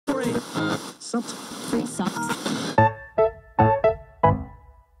Left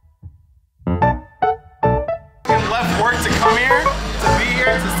work to come here, to be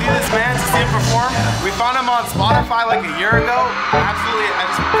here, to see this man, to see him perform. We found him on Spotify like a year ago. Absolutely, I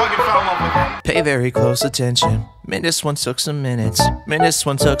just fucking fell in love with him. Pay very close attention. Man, this one took some minutes. Man, this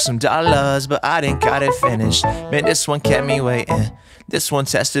one took some dollars, but I didn't got it finished. Man, this one kept me waiting. This one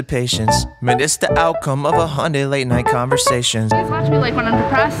tested patience. Man, this the outcome of 100 late night conversations. You watch me like when I'm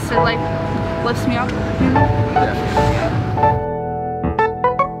depressed, it like lifts me up, you know?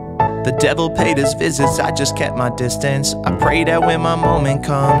 The devil paid his visits, I just kept my distance. I pray that when my moment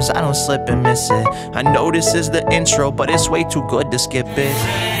comes, I don't slip and miss it. I know this is the intro, but it's way too good to skip it.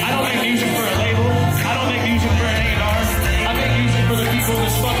 I don't make music for a label. I don't make music for an A&R. I make music for the people in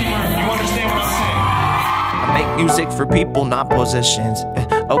this fucking room. You understand what I'm saying? I make music for people, not positions.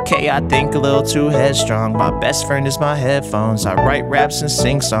 Okay, I think a little too headstrong. My best friend is my headphones. I write raps and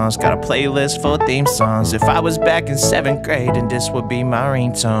sing songs. Got a playlist full of theme songs. If I was back in 7th grade, then this would be my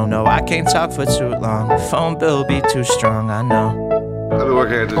ringtone. No, I can't talk for too long. Phone bill will be too strong, I know. I've been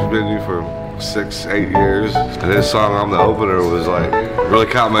working at this venue for 6, 8 years. And this song, I'm the Opener, was like, really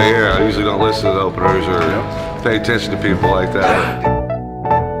caught my ear. I usually don't listen to the openers or pay attention to people like that.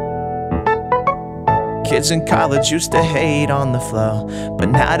 Kids in college used to hate on the flow, but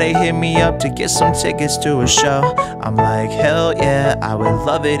now they hit me up to get some tickets to a show. I'm like, hell yeah, I would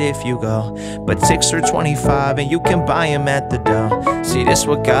love it if you go, but tickets are 25 and you can buy them at the door. See, this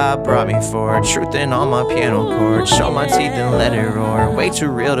what God brought me for, truth in all my piano chords. Show my teeth and let it roar, way too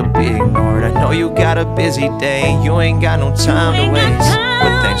real to be ignored. I know you got a busy day, you ain't got no time to waste,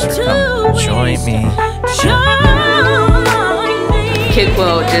 but thanks for coming, join me. Kid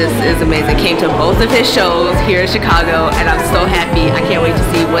Quill just is amazing. Came to both of his shows here in Chicago, and I'm so happy. I can't wait to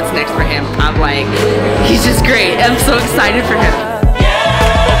see what's next for him. I'm like, he's just great. I'm so excited for him.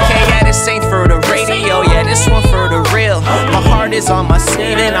 Okay, yeah, this ain't for the radio, yeah, this one for the real. My heart is on my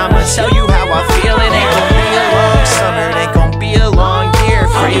sleeve, and I'ma tell you how I feel. It ain't gonna be a long summer, it ain't gonna be a long year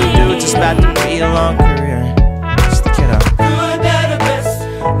for you, dude. It's about to be a long career. Stick it up.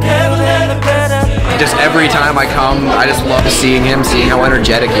 Just every time I come, I just love seeing him, seeing how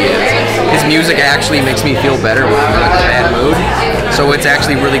energetic he is. His music actually makes me feel better when I'm in like a bad mood. So it's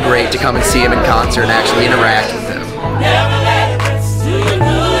actually really great to come and see him in concert and actually interact with him.